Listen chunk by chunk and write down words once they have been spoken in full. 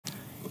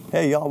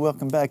Hey y'all,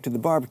 welcome back to the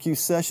BBQ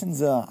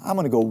sessions. I'm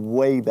gonna go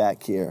way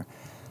back here.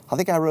 I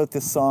think I wrote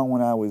this song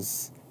when I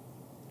was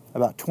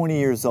about 20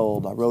 years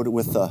old. I wrote it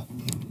with a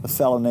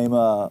fellow named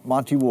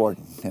Monte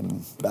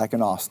Warden back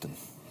in Austin.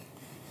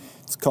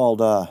 It's called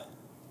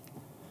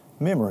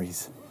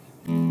Memories.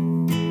 You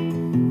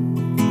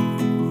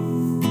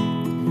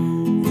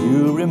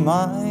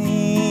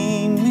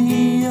remind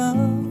me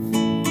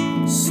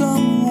of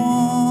someone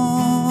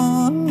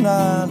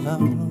I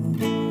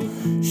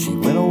love. She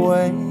went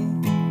away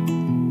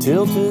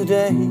till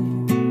today,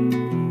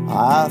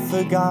 I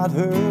forgot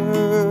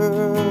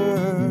her.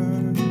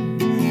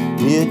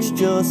 It's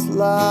just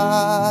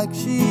like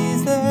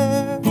she's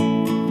there,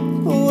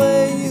 the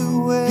way you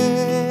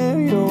wear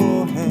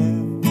your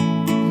hair.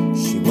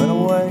 She went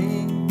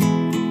away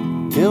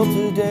till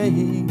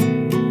today,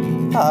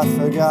 I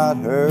forgot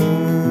her.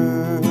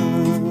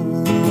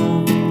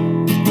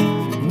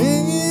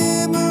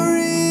 Memories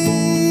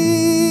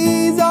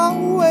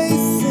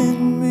always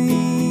send me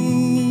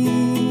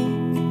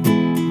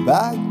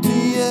back to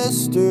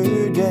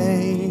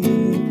yesterday,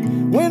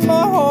 when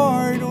my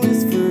heart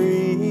was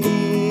free.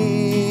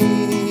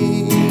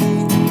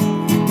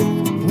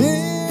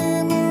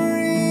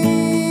 Memories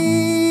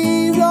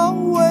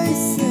always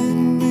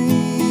send me,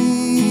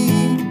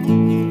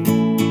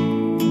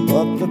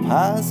 but the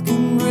past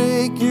can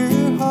break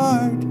your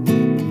heart.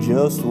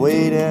 Just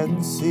wait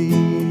and see.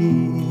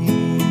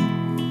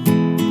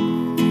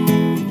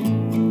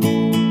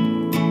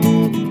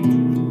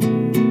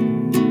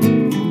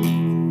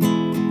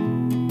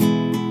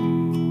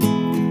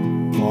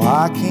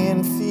 I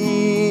can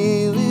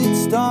feel it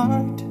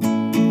start.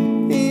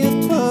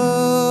 It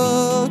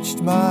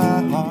touched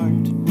my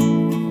heart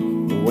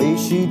the way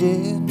she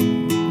did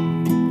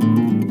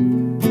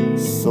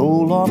so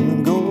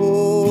long ago.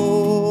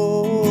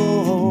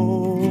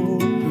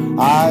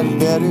 I'd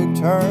better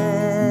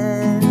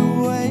turn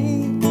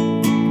away.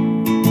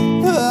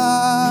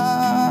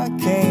 I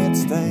can't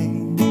stay.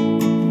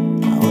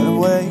 I went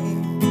away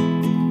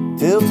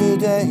till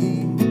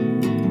today,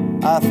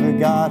 I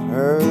forgot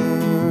her.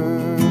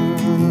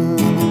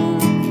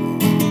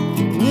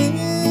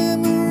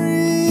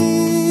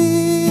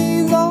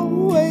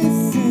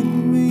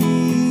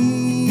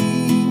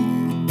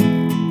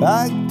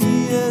 Back to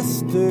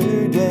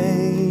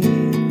yesterday,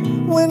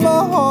 when my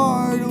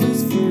heart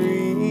was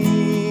free.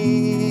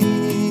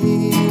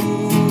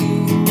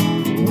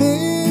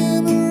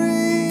 Memories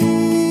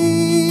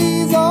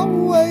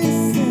always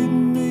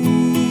send me,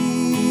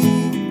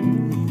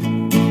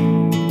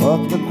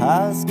 but the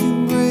past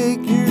can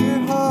break your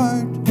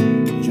heart.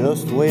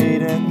 Just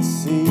wait and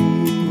see.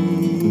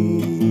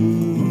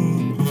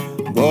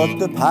 But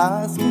the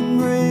past can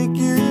break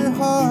your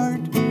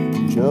heart.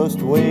 Just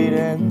wait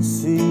and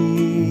see.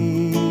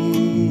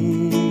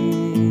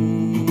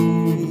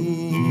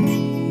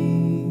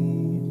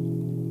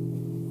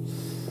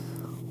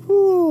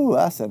 Woo,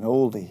 that's an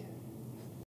oldie.